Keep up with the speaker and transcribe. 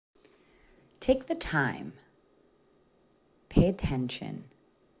Take the time, pay attention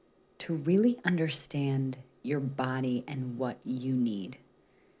to really understand your body and what you need.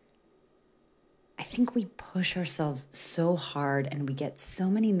 I think we push ourselves so hard and we get so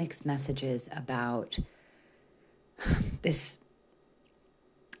many mixed messages about this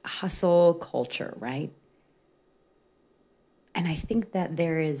hustle culture, right? And I think that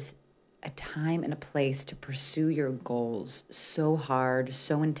there is a time and a place to pursue your goals so hard,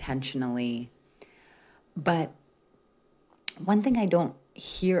 so intentionally. But one thing I don't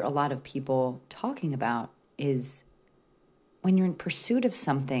hear a lot of people talking about is when you're in pursuit of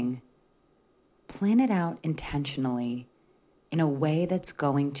something, plan it out intentionally in a way that's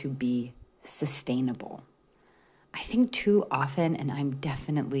going to be sustainable. I think too often, and I'm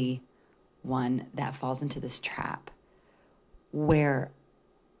definitely one that falls into this trap, where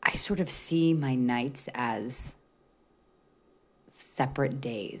I sort of see my nights as separate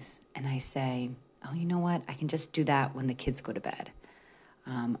days. And I say, oh, you know what? I can just do that when the kids go to bed.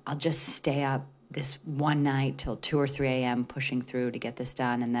 I'll just stay up this one night till 2 or 3 a.m. pushing through to get this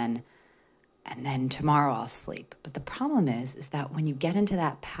done. And then tomorrow I'll sleep. But the problem is that when you get into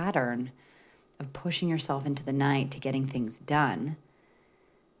that pattern of pushing yourself into the night to getting things done,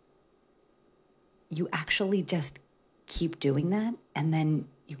 you actually just keep doing that. And then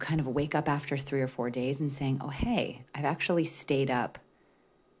you kind of wake up after 3 or 4 days and saying, oh, hey, I've actually stayed up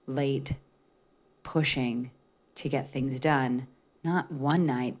late pushing to get things done, not one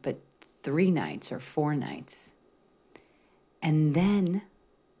night, but 3 nights or 4 nights. And then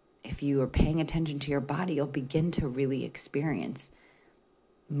if you are paying attention to your body, you'll begin to really experience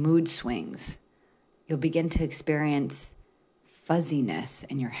mood swings. You'll begin to experience fuzziness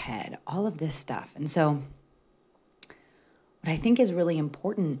in your head, all of this stuff. And so what I think is really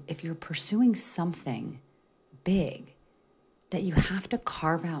important, if you're pursuing something big, that you have to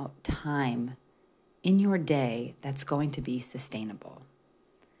carve out time in your day that's going to be sustainable.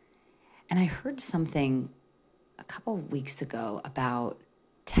 And I heard something a couple of weeks ago about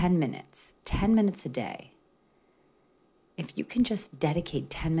 10 minutes a day. If you can just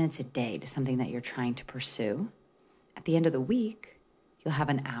dedicate 10 minutes a day to something that you're trying to pursue, at the end of the week, you'll have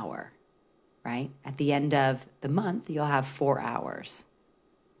an hour, right? At the end of the month, you'll have 4 hours,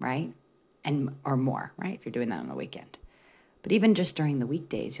 right? Or more, right? If you're doing that on the weekend. But even just during the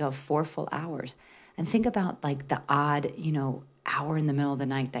weekdays, you'll have 4 full hours. And think about like the odd, hour in the middle of the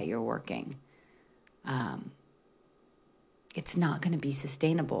night that you're working. It's not going to be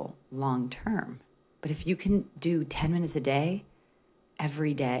sustainable long term. But if you can do 10 minutes a day,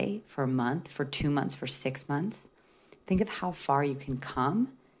 every day for a month, for 2 months, for 6 months, think of how far you can come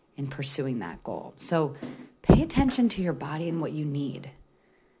in pursuing that goal. So pay attention to your body and what you need.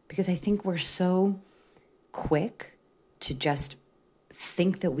 Because I think we're so quick to just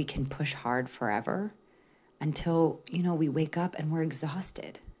think that we can push hard forever until, we wake up and we're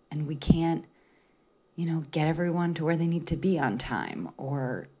exhausted and we can't, get everyone to where they need to be on time,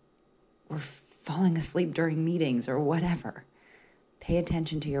 or we're falling asleep during meetings or whatever. Pay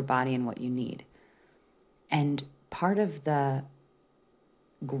attention to your body and what you need. And part of the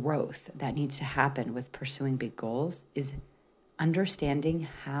growth that needs to happen with pursuing big goals is understanding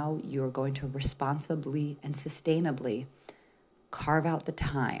how you're going to responsibly and sustainably carve out the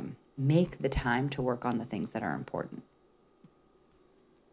time, make the time to work on the things that are important.